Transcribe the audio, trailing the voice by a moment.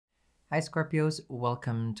Hi Scorpios,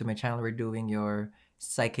 welcome to my channel. We're doing your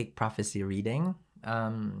psychic prophecy reading.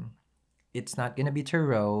 It's not gonna be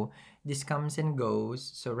tarot. This comes and goes.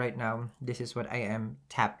 So right now, this is what I am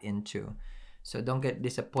tapped into. So don't get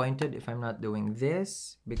disappointed if I'm not doing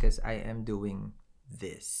this because I am doing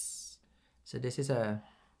this. So this is a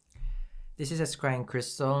scrying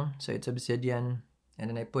crystal. So it's obsidian, and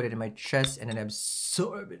then I put it in my chest and then I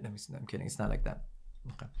absorb it. No, I'm kidding. It's not like that.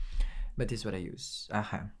 Okay, but this is what I use.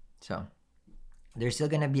 So there's still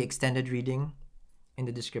gonna be extended reading in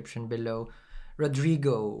the description below.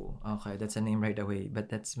 Rodrigo. Okay, that's a name right away, but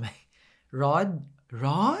that's my Rod.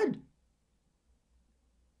 Rod.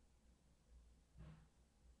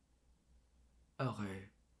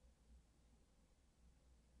 Okay.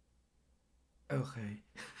 Okay.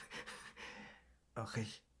 Okay.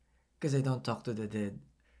 Because I don't talk to the dead.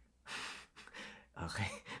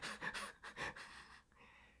 Okay.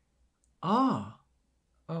 Ah.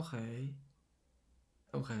 Okay.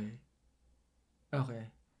 Okay. Okay.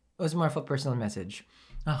 It was more of a personal message.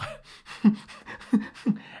 Okay.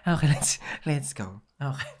 Okay, let's go.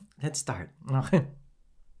 Okay. Let's start. Okay.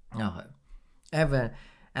 Okay. I have a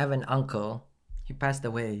I have an uncle. He passed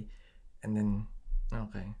away and then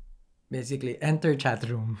okay. Basically enter chat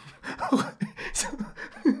room. Okay. So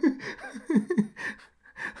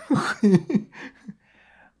okay.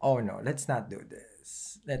 Oh no, let's not do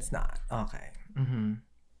this. Let's not. Okay.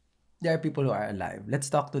 There are people who are alive. Let's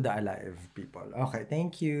talk to the alive people. Okay,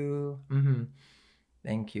 thank you.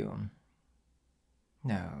 Thank you.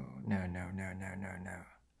 No, no, no, no, no, no, no.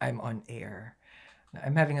 I'm on air.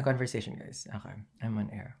 I'm having a conversation, guys. Okay, I'm on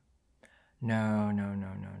air. No, no,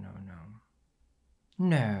 no, no, no, no.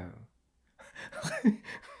 No.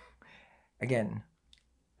 Again,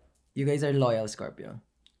 you guys are loyal, Scorpio.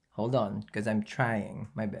 Hold on, because I'm trying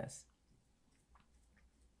my best.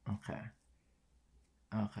 Okay.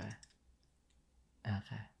 Okay.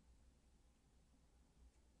 Okay.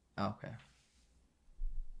 Okay.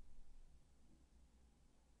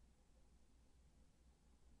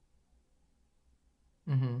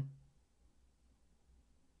 Mm-hmm.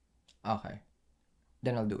 Okay.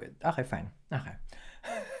 Then I'll do it. Okay, fine. Okay.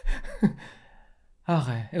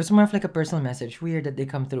 Okay. It was more of like a personal message. Weird that they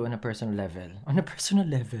come through on a personal level. On a personal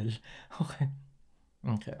level. Okay.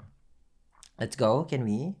 Okay. Let's go. Can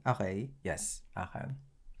we? Okay. Yes. Okay.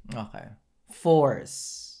 Okay.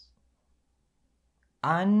 Force.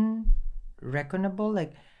 Unreckonable?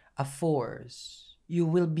 Like a force. You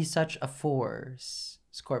will be such a force,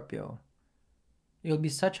 Scorpio. You'll be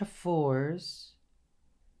such a force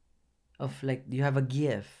of like, you have a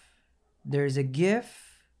gift. There's a gift.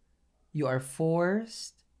 You are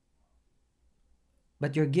forced.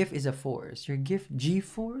 But your gift is a force. Your gift, G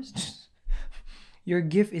force? Your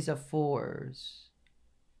gift is a force.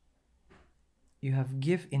 You have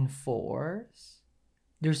gift in force.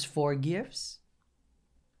 There's 4 gifts.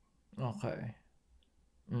 Okay.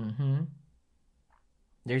 Mm-hmm.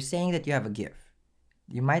 They're saying that you have a gift.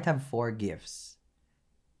 You might have 4 gifts.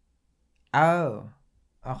 Oh.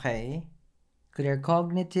 Okay. Clear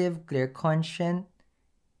cognitive, clear conscient,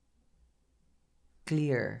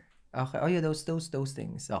 clear. Okay. Oh yeah, those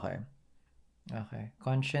things. Okay. Okay.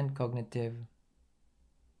 Conscient, cognitive.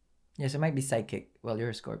 Yes, it might be psychic. Well,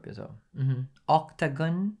 you're a Scorpio, so.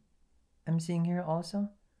 Octagon. I'm seeing here also.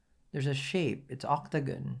 There's a shape. It's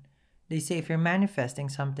octagon. They say if you're manifesting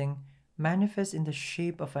something, manifest in the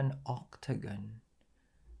shape of an octagon.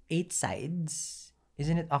 8 sides.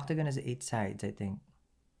 Isn't it octagon has 8 sides, I think.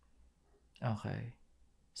 Okay.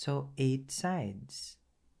 So 8 sides.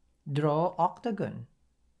 Draw octagon.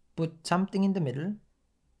 Put something in the middle.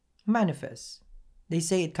 Manifest. They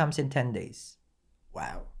say it comes in 10 days.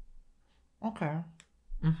 Wow. Okay.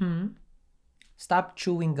 Stop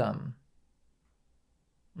chewing gum.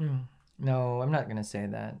 No, I'm not gonna say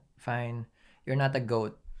that. Fine. You're not a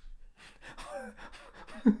goat.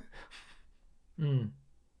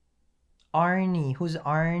 Arnie. Who's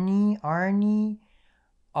Arnie? Arnie.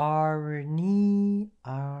 Arnie.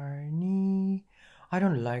 Arnie. I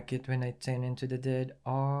don't like it when I turn into the dead.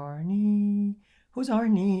 Arnie. Who's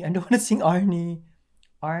Arnie? I don't want to sing Arnie.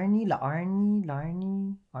 Arnie. La Arnie.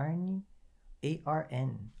 Larnie. Arnie.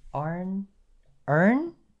 A-R-N. Arn.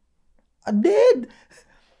 Earn? A dead!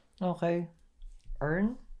 Okay.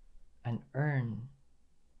 Earn? An earn.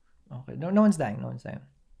 Okay. No one's dying. No one's dying.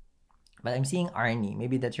 But I'm seeing Arnie.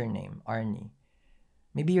 Maybe that's your name. Arnie.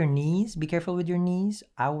 Maybe your knees. Be careful with your knees.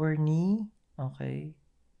 Our knee. Okay.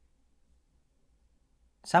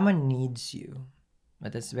 Someone needs you.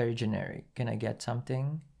 But that's very generic. Can I get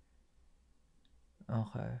something?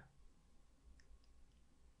 Okay.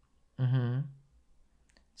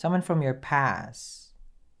 Someone from your past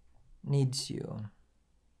needs you.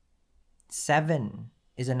 7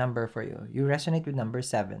 is a number for you. You resonate with number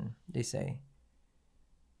 7, they say.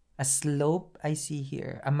 A slope I see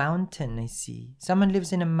here. A mountain I see. Someone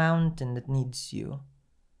lives in a mountain that needs you.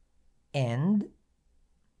 And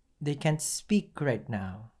they can't speak right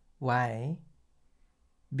now. Why?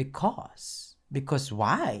 Because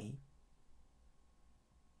why?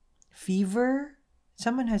 Fever?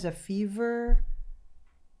 Someone has a fever.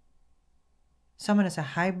 Someone has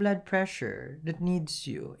a high blood pressure that needs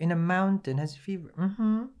you. In a mountain, has fever.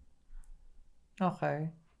 Okay.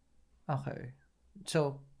 Okay.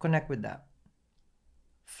 So, connect with that.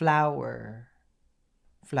 Flower.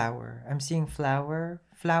 Flower. I'm seeing flower.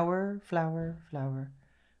 Flower, flower, flower.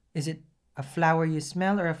 Is it a flower you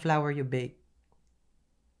smell or a flower you bake?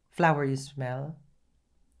 Flower you smell?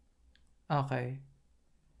 Okay.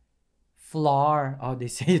 Flour. Oh, they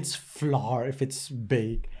say it's flour if it's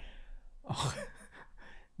baked. Oh,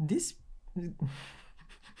 this...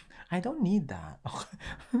 I don't need that.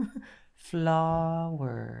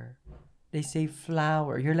 Flower. They say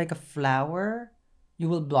flower. You're like a flower. You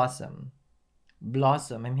will blossom.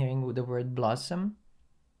 Blossom. I'm hearing the word blossom.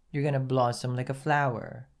 You're gonna blossom like a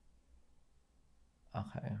flower.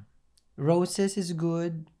 Okay. Roses is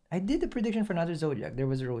good. I did the prediction for another zodiac. There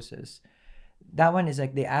was roses. That one is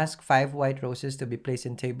like they ask 5 white roses to be placed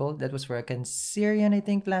in table. That was for a Cancerian, I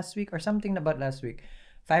think, last week or something about last week.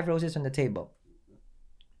 5 roses on the table.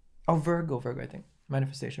 Oh, Virgo, I think.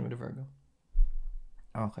 Manifestation with a Virgo.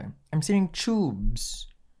 Okay. I'm seeing tubes.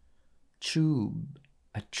 Tube.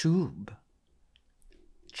 A tube.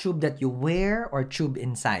 Tube that you wear or tube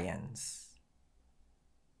in science?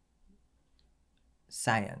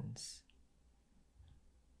 Science.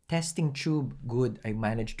 Testing tube, good. I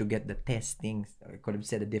managed to get the testing. I could have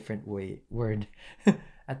said a different word.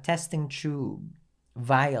 A testing tube.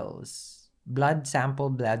 Vials. Blood sample,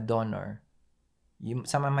 blood donor.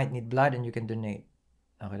 Someone might need blood and you can donate.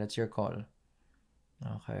 Okay, that's your call.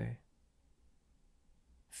 Okay.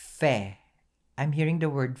 Fe. I'm hearing the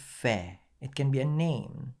word fe. It can be a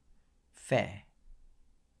name. Fe.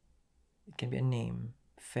 It can be a name.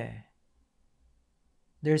 Fe.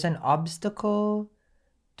 There's an obstacle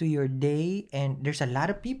to your day, and there's a lot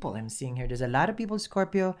of people I'm seeing here. There's a lot of people,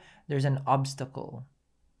 Scorpio. There's an obstacle.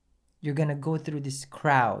 You're gonna go through this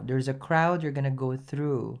crowd. There's a crowd you're gonna go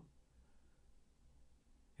through.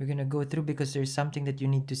 You're gonna go through because there's something that you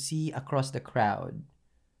need to see across the crowd.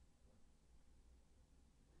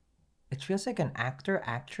 It feels like an actor,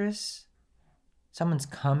 actress. Someone's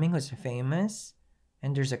coming who's famous,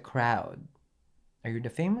 and there's a crowd. Are you the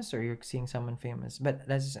famous or you're seeing someone famous? But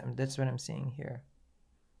that's what I'm seeing here.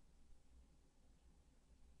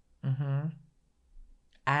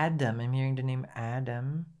 Adam. I'm hearing the name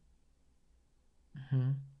Adam.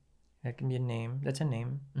 That can be a name. That's a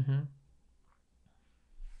name.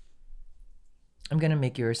 I'm gonna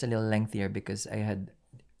make yours a little lengthier because I had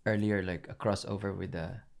earlier like a crossover with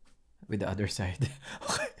the other side.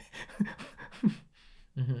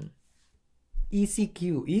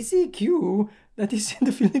 ECQ. ECQ? That is in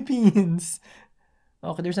the Philippines.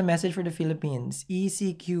 Okay, there's a message for the Philippines.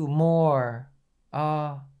 ECQ, more.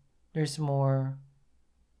 There's more.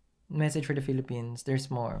 Message for the Philippines. There's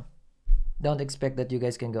more. Don't expect that you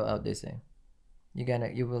guys can go out, they say.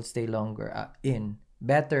 You will stay longer in.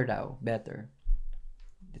 Better now. Better.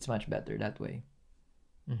 It's much better that way.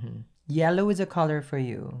 Yellow is a color for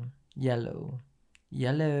you. Yellow.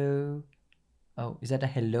 Yellow. Oh, is that a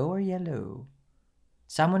hello or yellow?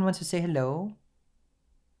 Someone wants to say hello?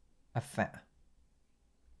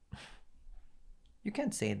 You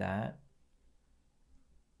can't say that.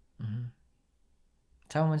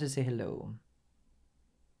 Someone wants to say hello.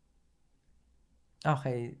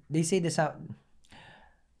 Okay, they say this out.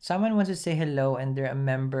 Someone wants to say hello and they're a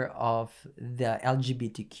member of the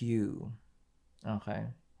LGBTQ. Okay.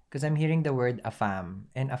 Because I'm hearing the word AFAM.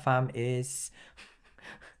 And AFAM is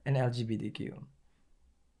an LGBTQ.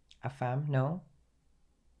 AFAM? No?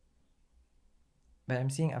 But I'm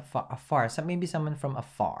seeing afar. So maybe someone from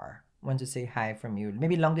afar wants to say hi from you.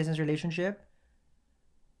 Maybe long distance relationship?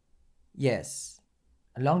 Yes.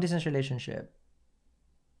 A long distance relationship.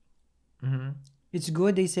 It's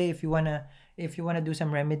good, they say, if you wanna do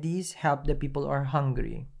some remedies, help the people who are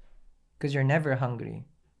hungry. Because you're never hungry.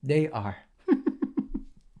 They are.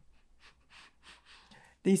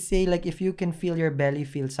 They say, like, if you can feel your belly,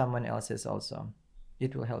 feel someone else's also.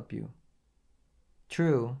 It will help you.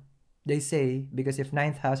 True. They say, because if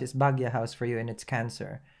 9th house is Bhagya house for you and it's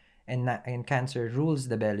Cancer, and Cancer rules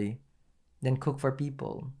the belly, then cook for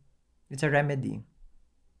people. It's a remedy.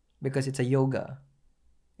 Because it's a yoga.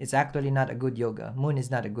 It's actually not a good yoga. Moon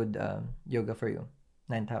is not a good yoga for you.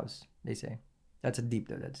 Ninth house, they say. That's a deep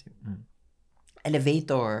though. That's deep.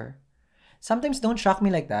 Elevator. Sometimes don't shock me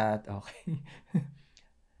like that. Okay.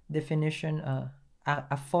 Definition.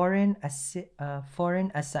 A foreign a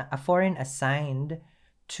foreign assigned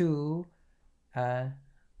to uh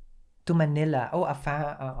to Manila. Oh,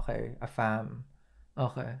 okay, a fam.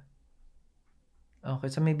 Okay. Okay,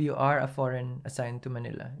 so maybe you are a foreign assigned to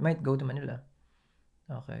Manila. You might go to Manila.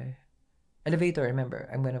 Okay. Elevator, remember.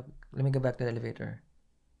 Let me go back to the elevator.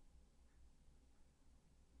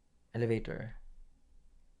 Elevator.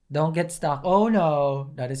 Don't get stuck. Oh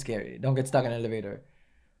no, that is scary. Don't get stuck in an elevator.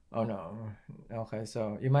 Oh no. Okay,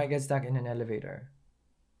 so you might get stuck in an elevator.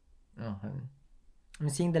 Okay. I'm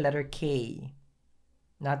seeing the letter K.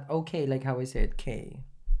 Not okay like how I said K.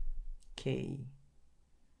 K.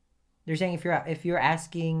 They're saying if you're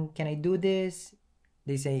asking, can I do this?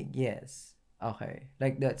 They say yes. Okay.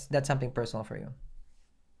 Like that's something personal for you.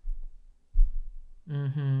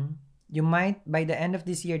 You might by the end of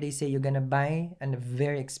this year they say you're gonna buy a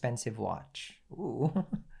very expensive watch. Ooh.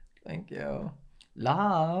 Thank you.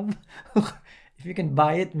 Love. If you can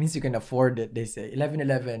buy it, means you can afford it, they say.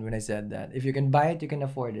 11/11 when I said that. If you can buy it, you can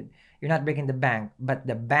afford it. You're not breaking the bank, but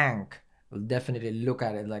the bank will definitely look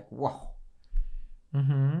at it like, wow.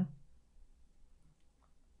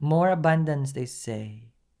 More abundance, they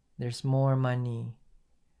say. There's more money.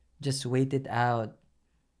 Just wait it out.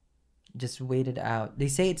 Just wait it out. They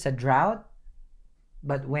say it's a drought,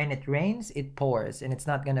 but when it rains, it pours, and it's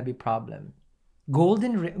not gonna be problem.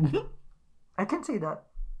 Golden rain. I can say that.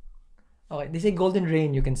 Okay, they say golden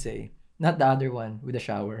rain. You can say, not the other one with the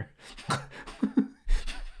shower. That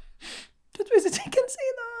was it. I can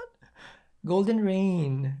say that. Golden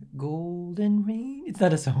rain. Golden rain. It's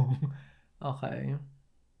not a song. Okay.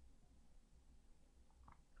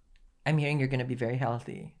 I'm hearing you're gonna be very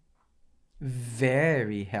healthy.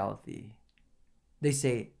 Very healthy. They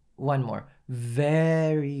say one more.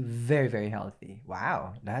 Very, very, very healthy.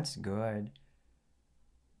 Wow, that's good.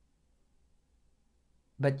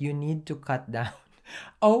 But you need to cut down.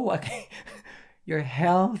 Oh, okay. You're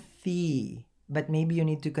healthy, but maybe you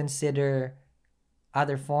need to consider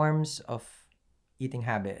other forms of eating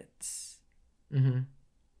habits.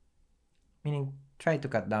 Meaning, try to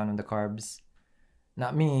cut down on the carbs.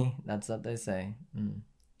 Not me. That's what they say.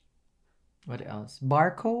 What else?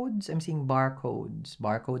 Barcodes? I'm seeing barcodes.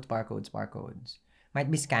 Barcodes.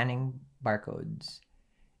 Might be scanning barcodes.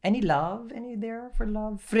 Any love? Any there for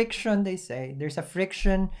love? Friction, they say. There's a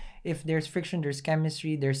friction. If there's friction, there's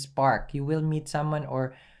chemistry, there's spark. You will meet someone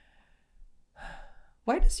or...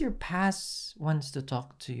 Why does your past wants to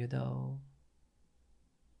talk to you, though?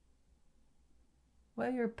 Why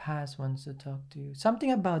your past wants to talk to you?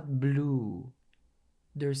 Something about blue.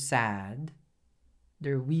 They're sad.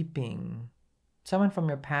 They're weeping. Someone from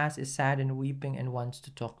your past is sad and weeping and wants to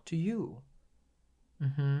talk to you.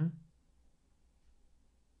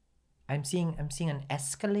 I'm seeing an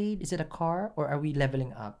Escalade. Is it a car or are we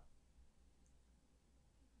leveling up?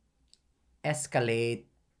 Escalade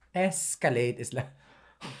is like...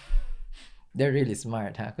 They're really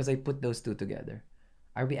smart, huh? Because I put those two together.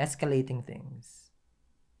 Are we escalating things?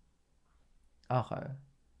 Okay.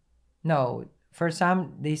 No, for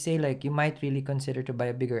some, they say like you might really consider to buy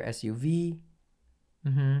a bigger SUV.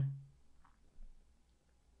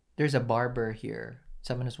 There's a barber here.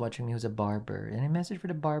 Someone who's watching me who's a barber. Any message for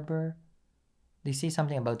the barber? They say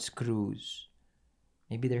something about screws.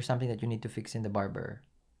 Maybe there's something that you need to fix in the barber.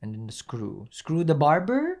 And then the screw. Screw the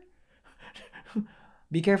barber?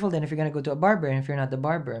 Be careful then if you're gonna go to a barber and if you're not the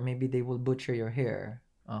barber, maybe they will butcher your hair.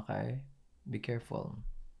 Okay? Be careful.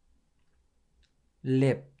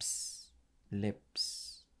 Lips. Lip.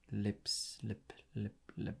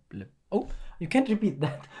 Oh, you can't repeat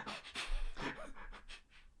that.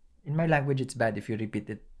 In my language, it's bad if you repeat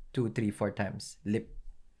it 2, 3, 4 times. Lip.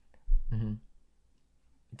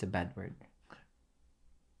 It's a bad word.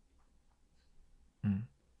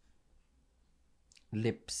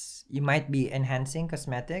 Lips. You might be enhancing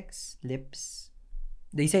cosmetics. Lips.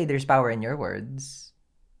 They say there's power in your words.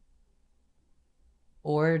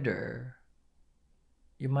 Order.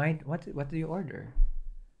 You might... What do you order?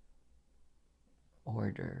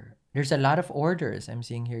 Order. There's a lot of orders I'm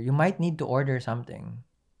seeing here. You might need to order something.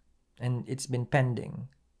 And it's been pending.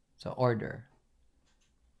 So order.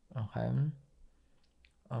 Okay.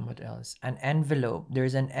 What else? An envelope.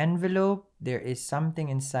 There's an envelope. There is something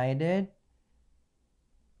inside it.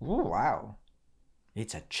 Oh, wow.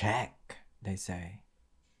 It's a check, they say.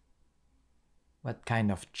 What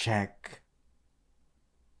kind of check?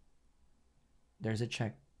 There's a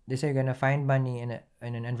check. They say you're gonna find money in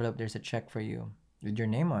an envelope. There's a check for you with your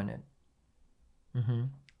name on it.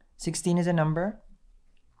 16 is a number.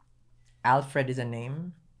 Alfred is a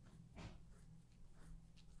name.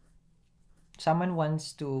 Someone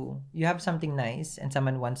wants to, you have something nice and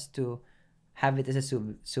someone wants to have it as a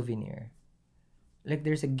souvenir. Like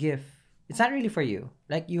there's a gift. It's not really for you.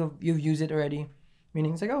 Like you've used it already.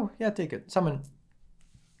 Meaning it's like, oh yeah, take it. Someone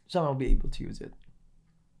will be able to use it.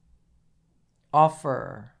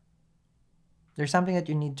 Offer. There's something that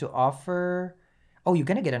you need to offer. Oh, you're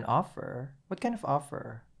gonna get an offer. What kind of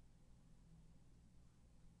offer?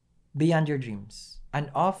 Beyond your dreams. An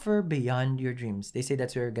offer beyond your dreams. They say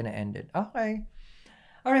that's where you're gonna end it. Okay.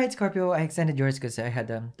 All right, Scorpio. I extended yours because I had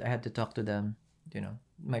to talk to them. You know,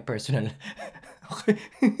 my personal. Okay.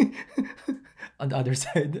 On the other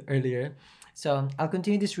side earlier. So I'll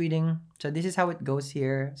continue this reading. So this is how it goes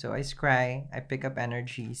here. So I scry, I pick up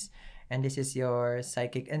energies, and this is your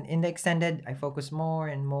psychic. And in the extended, I focus more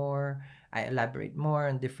and more. I elaborate more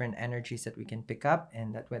on different energies that we can pick up,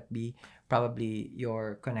 and that would be probably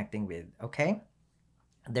you're connecting with. Okay.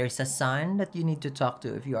 There's a son that you need to talk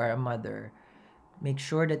to if you are a mother. Make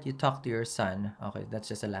sure that you talk to your son. Okay, that's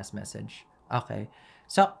just a last message. Okay.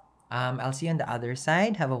 So, I'll see you on the other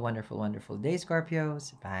side. Have a wonderful, wonderful day,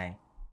 Scorpios. Bye.